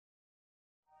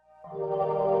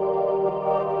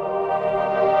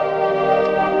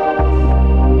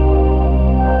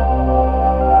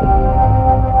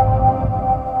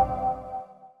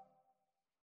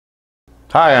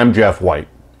Hi, I'm Jeff White,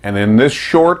 and in this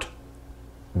short,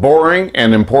 boring,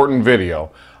 and important video,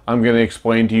 I'm going to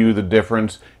explain to you the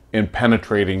difference in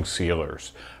penetrating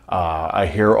sealers. I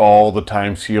hear all the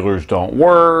time sealers don't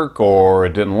work, or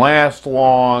it didn't last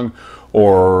long,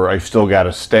 or I still got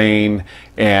a stain,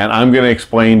 and I'm going to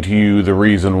explain to you the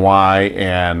reason why,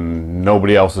 and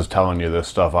nobody else is telling you this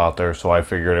stuff out there, so I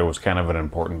figured it was kind of an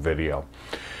important video.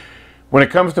 When it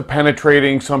comes to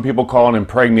penetrating, some people call it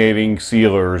impregnating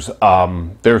sealers.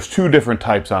 There's two different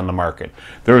types on the market.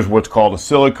 There's what's called a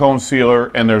silicone sealer,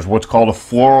 and there's what's called a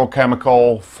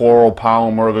fluorochemical,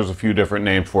 fluoropolymer. There's a few different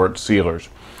names for it, sealers.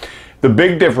 The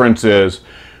big difference is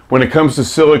when it comes to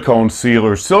silicone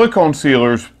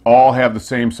sealers all have the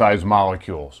same size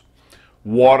molecules.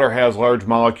 Water has large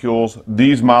molecules.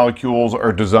 These molecules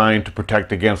are designed to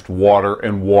protect against water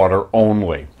and water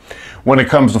only. When it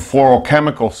comes to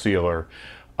fluorochemical sealer,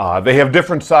 they have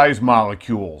different size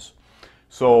molecules.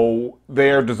 So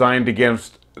they are designed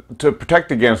to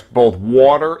protect against both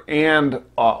water and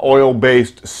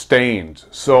oil-based stains.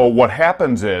 So what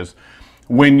happens is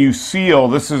when you seal,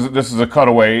 this is a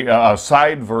cutaway,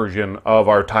 side version of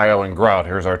our tile and grout.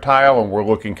 Here's our tile and we're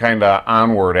looking kind of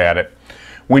onward at it.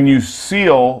 When you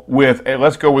seal with,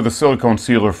 let's go with the silicone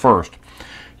sealer first.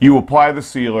 You apply the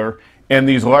sealer, and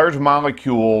these large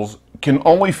molecules can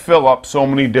only fill up so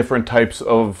many different types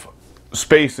of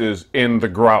spaces in the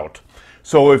grout.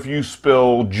 So if you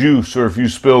spill juice, or if you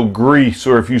spill grease,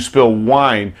 or if you spill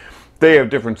wine, they have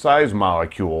different size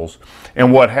molecules.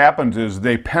 And what happens is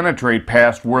they penetrate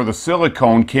past where the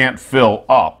silicone can't fill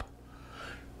up,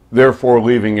 therefore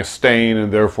leaving a stain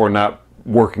and therefore not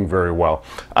working very well.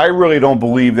 I really don't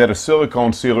believe that a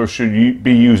silicone sealer should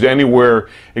be used anywhere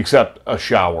except a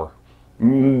shower. I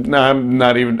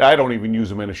don't even use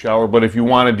them in a shower, but if you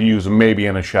wanted to use them, maybe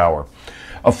in a shower.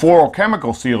 A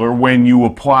fluorochemical sealer, when you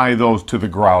apply those to the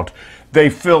grout, they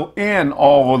fill in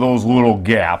all of those little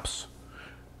gaps.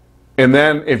 And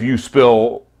then if you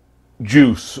spill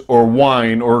juice or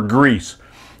wine or grease,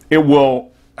 it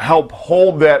will help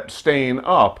hold that stain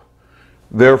up,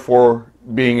 therefore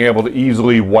being able to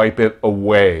easily wipe it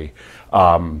away.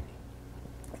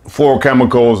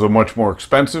 Fluorochemical is a much more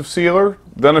expensive sealer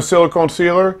than a silicone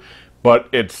sealer, but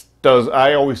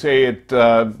I always say it's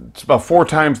about 4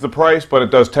 times the price, but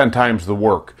it does 10 times the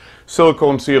work.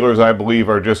 Silicone sealers, I believe,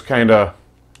 are just kind of,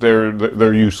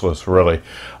 they're useless, really.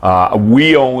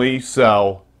 We only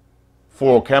sell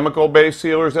fluorochemical based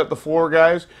sealers at the Floor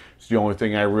Guys. It's the only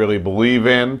thing I really believe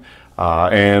in,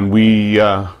 and we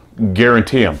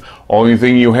guarantee them. Only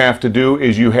thing you have to do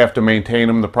is you have to maintain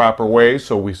them the proper way,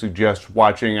 so we suggest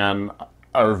watching on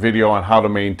our video on how to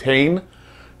maintain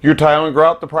your tile and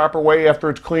grout the proper way after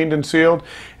it's cleaned and sealed,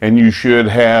 and you should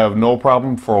have no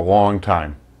problem for a long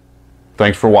time.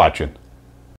 Thanks for watching.